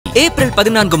April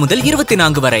 14 முதல்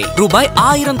 24 வரை ரூபாய்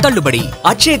 1000 தள்ளுபடி.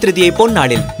 அட்சய திருதியை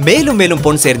பொன்னாளில் மேலும் மேலும்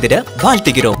பொன் சேர்ந்திட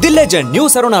வாழ்த்துகிறோம். தி legend new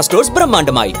Saravana stores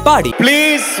பிரம்மாண்டமாய் body.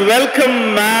 Please welcome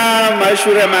Ma'am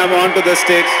Aishwarya Ma'am onto the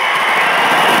stage.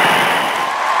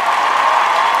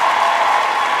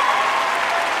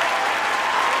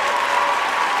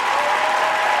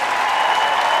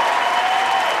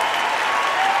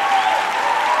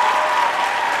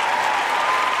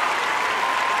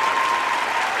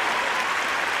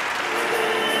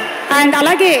 And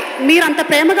అలాగే మీరు అంత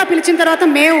ప్రేమగా పిలిచిన తర్వాత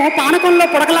మేము పానకంలో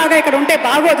పొడకలాగా ఇక్కడ ఉంటే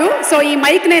బాగోదు. సో ఈ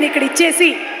మైక్ నేను ఇక్కడ ఇచ్చేసి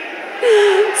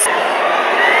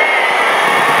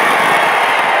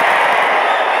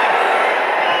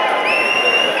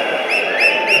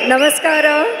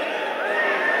నమస్కారం,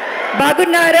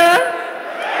 బాగున్నారా?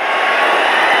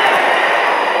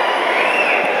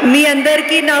 మీ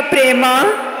అందరికీ నా ప్రేమ.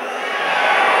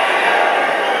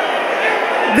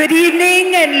 Good evening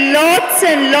and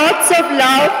lots of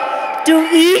love to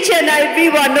each and every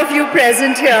one of you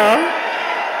present here.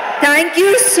 Thank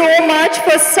you so much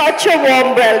for such a warm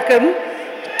welcome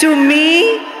to me,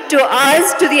 to us,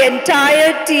 to the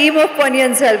entire team of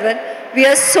Ponniyin Selvan. We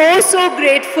are so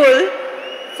grateful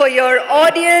for your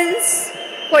audience,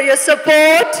 for your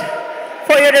support,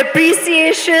 for your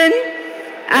appreciation,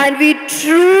 and we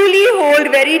truly hold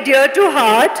very dear to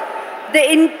heart the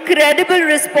incredible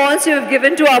response you have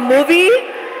given to our movie,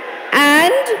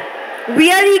 and we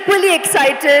are equally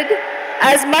excited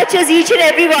as much as each and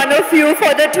every one of you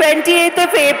for the 28th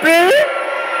of April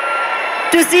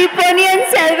to see Ponniyin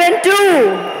Selvan 2.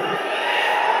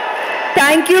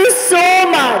 Thank you so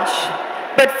much.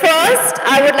 But first,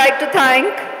 I would like to thank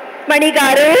Mani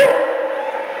Garu,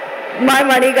 my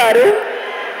Mani Garu.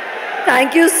 Thank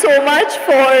you so much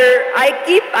for,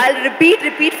 I'll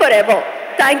repeat forever.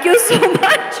 Thank you so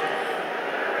much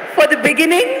for the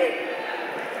beginning,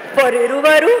 for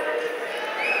Iruvaru,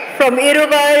 from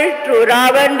Iruvar to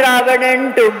Ravanan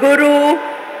to Guru,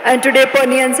 and today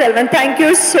Ponniyin Selvan. Thank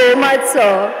you so much,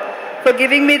 sir, for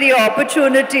giving me the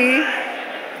opportunity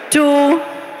to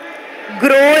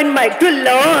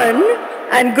learn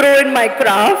and grow in my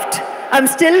craft. I'm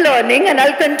still learning and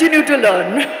I'll continue to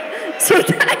learn. So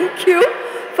thank you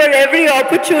for every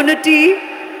opportunity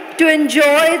to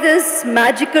enjoy this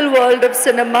magical world of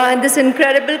cinema and this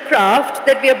incredible craft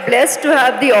that we are blessed to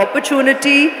have the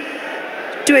opportunity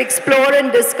to explore and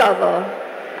discover.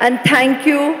 And thank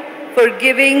you for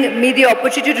giving me the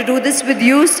opportunity to do this with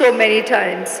you so many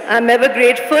times. I'm ever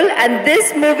grateful, and this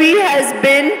movie has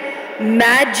been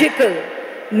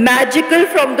magical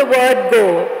from the word go.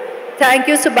 Thank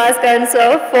you, SUBSCRIBE sir,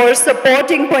 for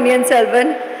supporting Ponniyin Selvan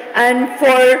and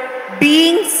for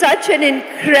being such an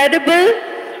incredible,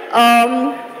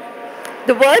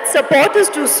 the word support is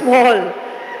too small,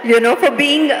 for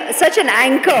being such an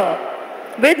anchor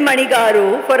with Mani Garu,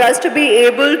 for us to be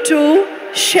able to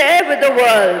share with the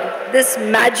world this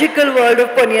magical world of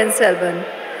Ponniyin Selvan.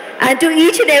 And to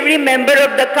each and every member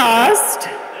of the cast,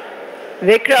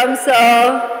 Vikram sir,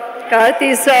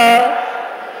 Karthi sir,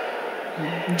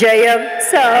 Jayam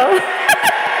sir,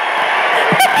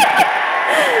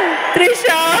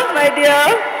 Trisha, my dear,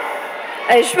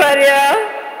 Aishwarya,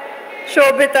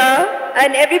 Shobita,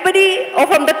 and everybody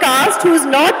from the cast who's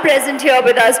not present here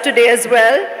with us today as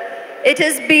well. It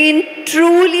has been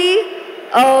truly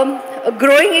a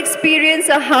growing experience,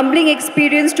 a humbling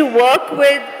experience to work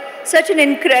with such an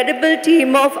incredible team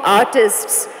of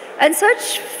artists and such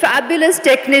fabulous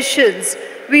technicians.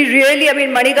 We really,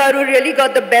 Mani Garu really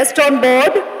got the best on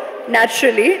board,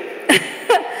 naturally.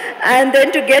 And then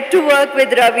to get to work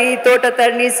with Ravi,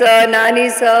 Totatarni sir, Nani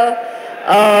sir,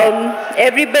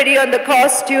 everybody on the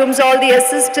costumes, all the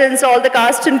assistants, all the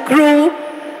cast and crew,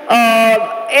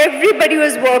 everybody who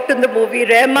has worked in the movie,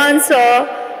 Rahman sir,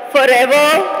 forever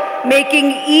making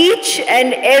each and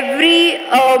every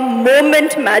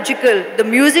moment magical. The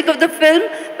music of the film,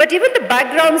 but even the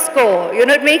background score,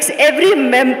 it makes every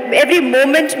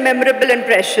moment memorable and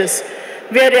precious.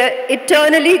 We are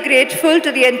eternally grateful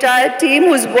to the entire team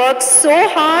who's worked so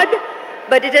hard,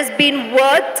 but it has been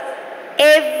worth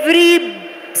every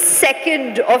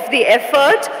second of the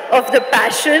effort, of the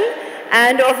passion,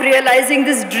 and of realizing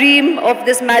this dream of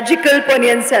this magical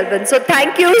Ponniyin Selvan. So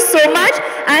thank you so much,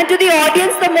 and to the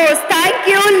audience the most, thank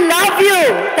you, love you.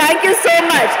 Thank you so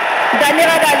much.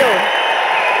 Dhanyavadalu.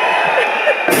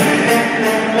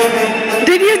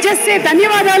 Did you just say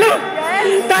Dhanyavadalu?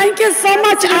 Thank you so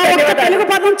much. Telugu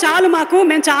padam chalu maaku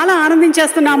మేము చాలా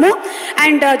ఆనందించేస్తున్నాము.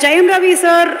 And Jayamravi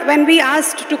sir, when we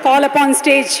asked to call upon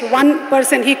stage one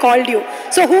person, he called you.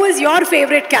 So who is your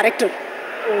favorite character?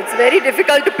 Oh, it's very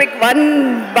difficult to pick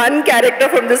one character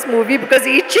from this movie because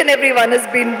each and every one has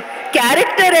been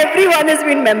character, everyone has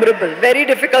been memorable. Very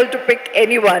difficult to pick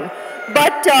anyone.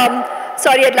 But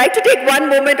sorry, I'd like to take one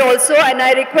moment also, and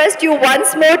I request you once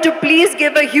more to please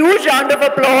give a huge round of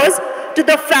applause to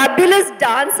the fabulous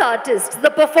dance artists,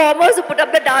 the performers who put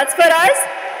up the dance for us.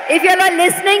 If you all are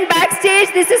listening backstage,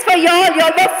 this is for y'all.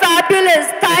 Y'all were fabulous.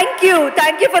 Thank you.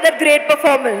 Thank you for that great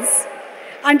performance.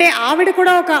 అంటే ఆవిడ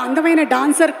కూడా ఒక అందమైన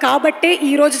dancer కాబట్టే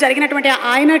ఈ రోజు జరిగినటువంటి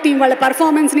ఆయన టీం వాళ్ళ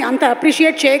పర్ఫార్మెన్స్ని అంత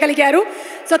అప్రిషియేట్ చేయగలిగారు.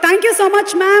 So thank you so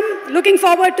much ma'am. Looking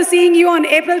forward to seeing you on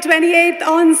April 28th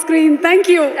on screen.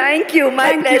 Thank you. Thank you. My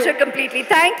pleasure completely.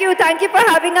 Thank you. Thank you for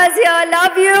having us here.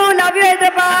 Love you. Love you,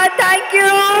 Hyderabad. Thank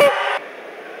you.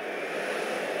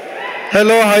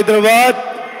 Hello Hyderabad.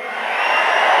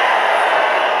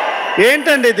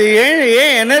 ఏంటండి ఇది? ఏ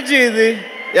energy ఇది?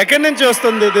 ఎక్కడి నుంచి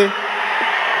వస్తుంది ఇది?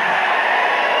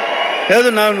 లేదు,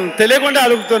 నేను తెలియకుండా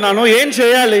అడుగుతున్నాను, ఏం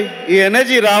చేయాలి ఈ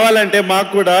ఎనర్జీ రావాలంటే? మాకు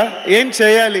కూడా ఏం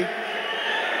చేయాలి?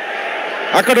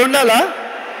 అక్కడ ఉండాలా?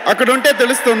 అక్కడ ఉంటే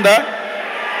తెలుస్తుందా?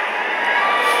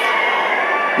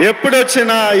 ఎప్పుడు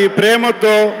వచ్చినా ఈ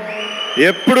ప్రేమతో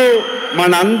ఎప్పుడు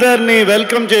మనందరినీ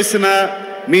వెల్కమ్ చేసిన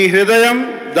మీ హృదయం,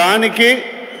 దానికి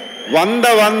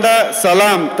 100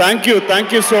 సలాం.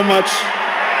 Thank you so much.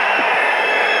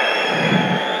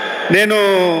 నేను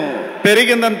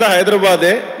పెరిగిందంతా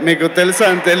హైదరాబాదే, మీకు తెలుసా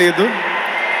అని తెలియదు.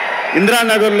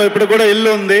 ఇందిరానగర్లో ఇప్పుడు కూడా ఇల్లు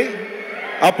ఉంది.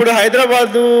 అప్పుడు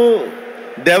హైదరాబాదు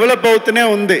డెవలప్ అవుతూనే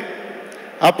ఉంది.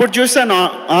 అప్పుడు చూశాను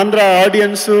ఆంధ్ర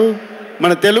ఆడియన్స్,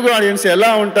 మన తెలుగు ఆడియన్స్ ఎలా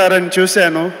ఉంటారని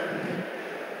చూశాను.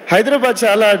 హైదరాబాద్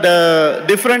చాలా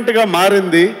డిఫరెంట్గా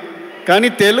మారింది, కానీ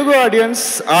తెలుగు ఆడియన్స్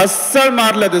అస్సలు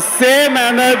మారలేదు. Same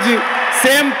energy,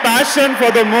 same passion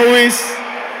for the movies.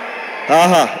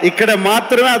 ఆహా, ఇక్కడ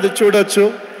మాత్రమే అది చూడొచ్చు.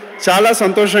 చాలా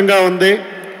సంతోషంగా ఉంది.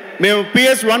 మేము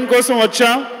PS1 కోసం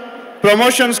వచ్చాం,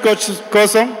 ప్రమోషన్స్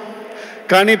కోసం,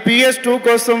 కానీ PS2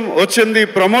 కోసం వచ్చింది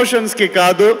ప్రమోషన్స్కి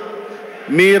కాదు.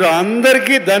 మీరు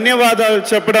అందరికీ ధన్యవాదాలు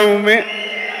చెప్పడమే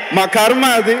మా కర్మ,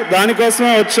 అది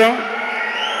దానికోసమే వచ్చాం.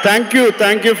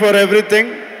 Thank you for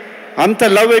everything. అంత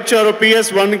లవ్ ఇచ్చారు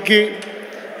PS1కి.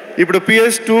 ఇప్పుడు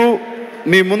PS2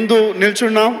 మీ ముందు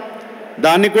నిల్చున్నాం,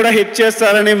 దాన్ని కూడా హిట్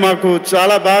చేస్తారని మాకు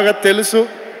చాలా బాగా తెలుసు.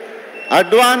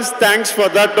 Advance thanks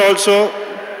for that also.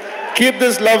 Keep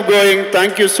this love going.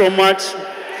 Thank you so much.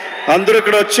 అందరూ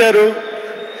ఇక్కడ వచ్చారు.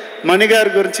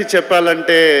 మణిగారి గురించి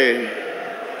చెప్పాలంటే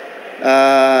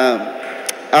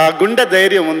ఆ గుండె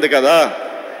ధైర్యం ఉంది కదా.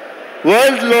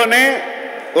 వరల్డ్లోనే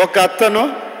ఒక అతను,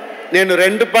 నేను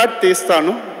 2 పార్ట్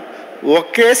తీస్తాను,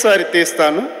 ఒకేసారి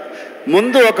తీస్తాను,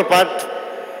 ముందు ఒక పార్ట్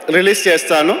రిలీజ్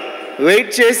చేస్తాను,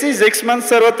 వెయిట్ చేసి 6 months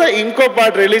తర్వాత ఇంకో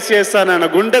పార్ట్ రిలీజ్ చేస్తాను అన్న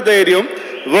గుండె ధైర్యం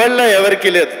వరల్డ్లో ఎవరికి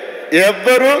లేదు.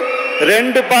 ఎవ్వరూ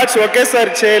 2 parts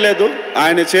ఒకేసారి చేయలేదు,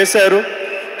 ఆయన చేశారు.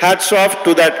 Hats off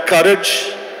to that courage.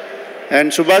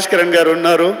 And Subhash Karan గారు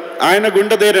ఉన్నారు. ఆయన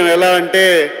గుండె ధైర్యం ఎలా అంటే,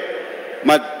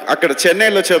 అక్కడ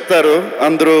చెన్నైలో చెప్తారు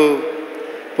అందరూ,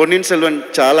 పొన్నియిన్ సెల్వన్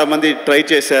చాలామంది ట్రై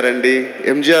చేశారండి,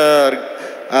 ఎంజిఆర్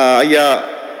అయ్యా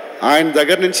ఆయన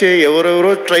దగ్గర నుంచి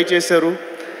ఎవరెవరో ట్రై చేశారు,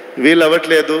 వీళ్ళు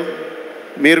అవ్వట్లేదు,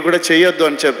 మీరు కూడా చేయొద్దు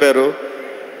అని చెప్పారు.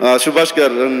 సుభాష్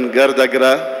గారి దగ్గర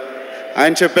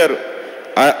ఆయన చెప్పారు,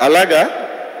 అలాగా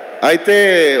అయితే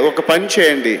ఒక పని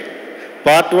చేయండి,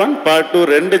 part 1 part 2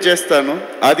 2 చేస్తాను,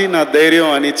 అది నా ధైర్యం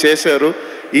అని చేశారు.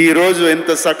 ఈరోజు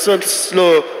ఎంత సక్సెస్లో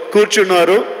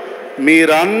కూర్చున్నారు.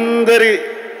 మీరందరి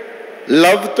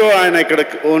లవ్తో ఆయన ఇక్కడ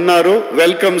ఉన్నారు.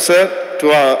 Welcome sir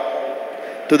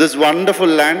to this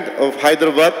wonderful land of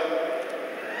Hyderabad.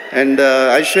 And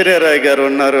Aishwarya Roy గారు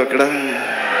ఉన్నారు అక్కడ.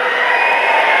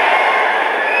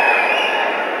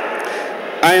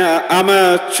 ఆమె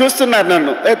చూస్తున్నారు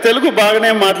నన్ను, తెలుగు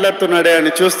బాగానే మాట్లాడుతున్నాడే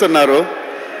అని చూస్తున్నారు.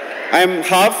 I'm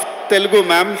half Telugu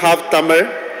ma'am, half Tamil,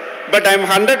 but I'm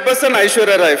 100%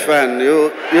 Aishwarya Roy fan.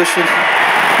 You should.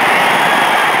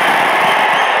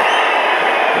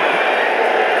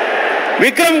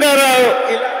 Vikram గారు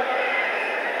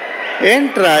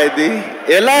ఏంట్రా ఇది,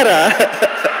 ఎలారా?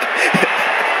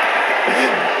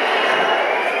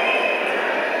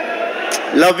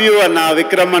 లవ్ యూ అన్నా,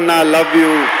 విక్రమ్ అన్నా, love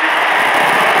you.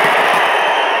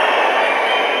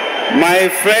 My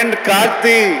friend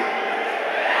Karthi,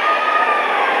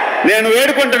 నేను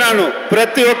వేడుకుంటున్నాను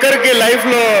ప్రతి ఒక్కరికి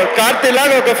లైఫ్లో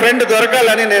కార్తీలాగా ఒక ఫ్రెండ్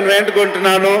దొరకాలని నేను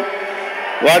వేడుకుంటున్నాను.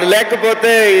 వాడు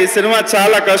లేకపోతే ఈ సినిమా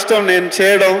చాలా కష్టం నేను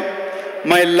చేయడం.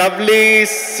 My lovely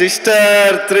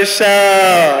sister Trisha,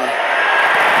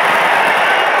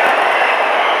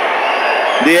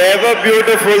 the ever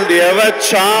beautiful, the ever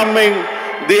charming,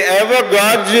 the ever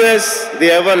gorgeous, the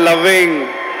ever loving,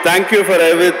 thank you for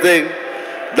everything.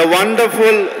 The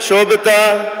wonderful శోభిత,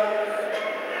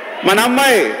 మన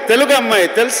అమ్మాయి, తెలుగు అమ్మాయి,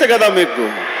 తెలుసు కదా మీకు.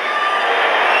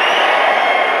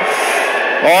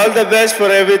 All the best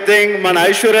for everything. మన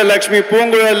ఐశ్వర్య లక్ష్మి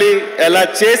పూంగుళలి ఎలా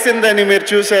చేసిందని మీరు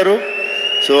చూశారు.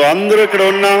 సో అందరూ ఇక్కడ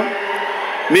ఉన్నాం,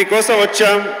 మీకోసం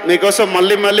వచ్చాం, మీకోసం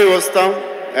మళ్ళీ మళ్ళీ వస్తాం.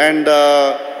 అండ్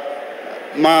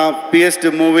మా పిఎస్ట్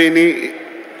మూవీని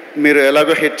మీరు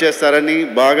ఎలాగో హిట్ చేస్తారని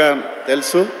బాగా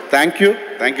తెలుసు. Thank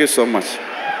you so much.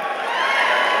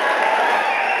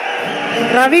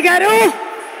 Ravi గారు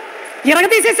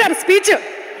ఎరగతీసేశారు స్పీచ్.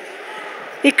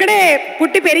 ఇక్కడే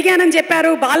పుట్టి పెరిగానని చెప్పారు,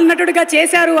 బాలనటుడిగా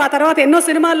చేశారు, ఆ తర్వాత ఎన్నో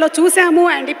సినిమాల్లో చూసాము.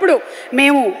 అండ్ ఇప్పుడు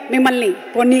మేము మిమ్మల్ని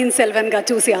పొన్నియిన్ సెల్వన్గా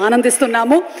చూసి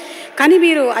ఆనందిస్తున్నాము. కానీ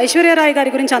మీరు ఐశ్వర్యరాయ్ గారి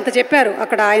గురించి అంత చెప్పారు,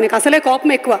 అక్కడ ఆయనకు అసలే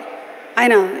కోపం ఎక్కువ.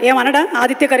 ఆయన ఏమనడా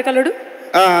ఆదిత్య కరికల్లుడు?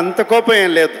 అంత కోపం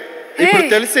ఏం లేదు, ఇప్పుడు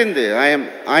తెలిసింది,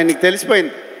 ఆయనకి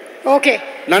తెలిసిపోయింది. ఓకే,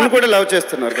 నన్ను కూడా లవ్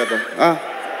చేస్తున్నారు కదా.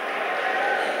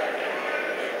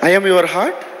 I am your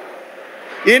heart,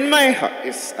 in my heart,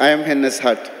 yes, I am in his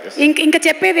heart. Yes. ఇంకా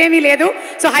చెప్పేదేమీ లేదు.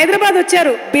 సో హైదరాబాద్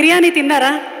వచ్చారు, బిర్యానీ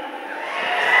తిన్నారా?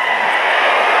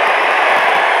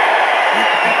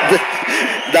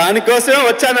 దానికోసమే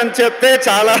వచ్చానని చెప్తే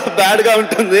చాలా బ్యాడ్గా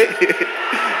ఉంటుంది.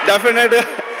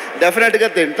 డెఫినెట్గా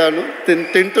తింటాను,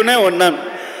 తింటూనే ఉన్నాను.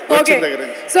 ఓకే,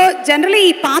 సో జనరలీ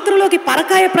ఈ పాత్రలోకి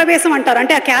పరకాయ ప్రవేశం అంటారు,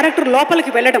 అంటే ఆ క్యారెక్టర్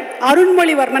లోపలికి వెళ్ళడం.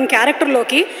 అరుణ్మొళి వర్మన్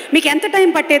క్యారెక్టర్లోకి మీకు ఎంత టైం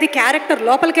పట్టేది క్యారెక్టర్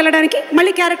లోపలికి వెళ్ళడానికి,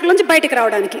 మళ్ళీ క్యారెక్టర్లోంచి బయటికి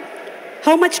రావడానికి?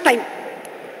 How much time?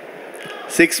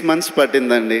 6 months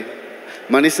పట్టిందండి.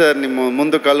 మణి సార్ని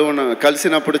ముందు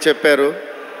కలిసినప్పుడు చెప్పారు,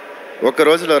 ఒక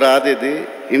రోజులో రాదు ఇది,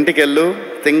 ఇంటికి వెళ్ళు,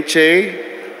 థింక్ చేయి,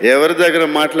 ఎవరి దగ్గర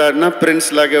మాట్లాడినా ప్రిన్స్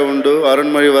లాగే ఉండు,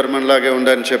 అరుణ్మొళి వర్మన్ లాగే ఉండు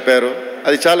అని చెప్పారు.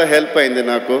 అది చాలా హెల్ప్ అయింది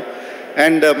నాకు.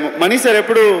 అండ్ మణి సార్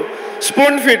ఎప్పుడు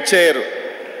స్పూన్ ఫీడ్ చేయరు.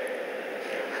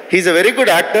 He's a very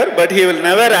good actor, but he will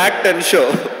never act and show.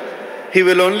 He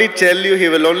will only tell you, he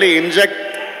will only inject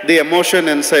the emotion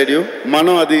inside you.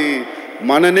 మనం అది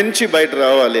మన నుంచి బయట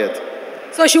రావాలి. అది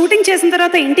సో షూటింగ్ చేసిన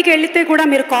తర్వాత ఇంటికి వెళితే కూడా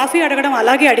మీరు కాఫీ అడగడం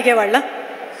అలాగే అడిగేవాళ్ళ?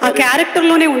 ఆ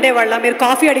క్యారెక్టర్లోనే ఉండేవాళ్ళ మీరు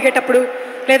కాఫీ అడిగేటప్పుడు,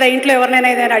 లేదా ఇంట్లో ఎవరినైనా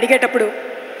ఏదైనా అడిగేటప్పుడు?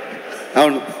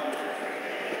 అవును,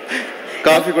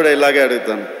 కాఫీ కూడా ఇలాగే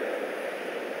అడుగుతాను.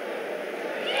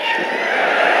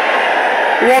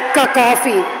 ఒక్క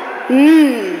కాఫీ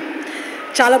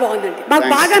చాలా బాగుందండి, మాకు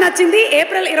బాగా నచ్చింది.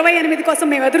 ఏప్రిల్ 28 కోసం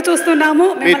మేము ఎదురు చూస్తున్నాము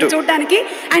మిమ్మల్ని చూడడానికి.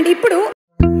 అండ్ ఇప్పుడు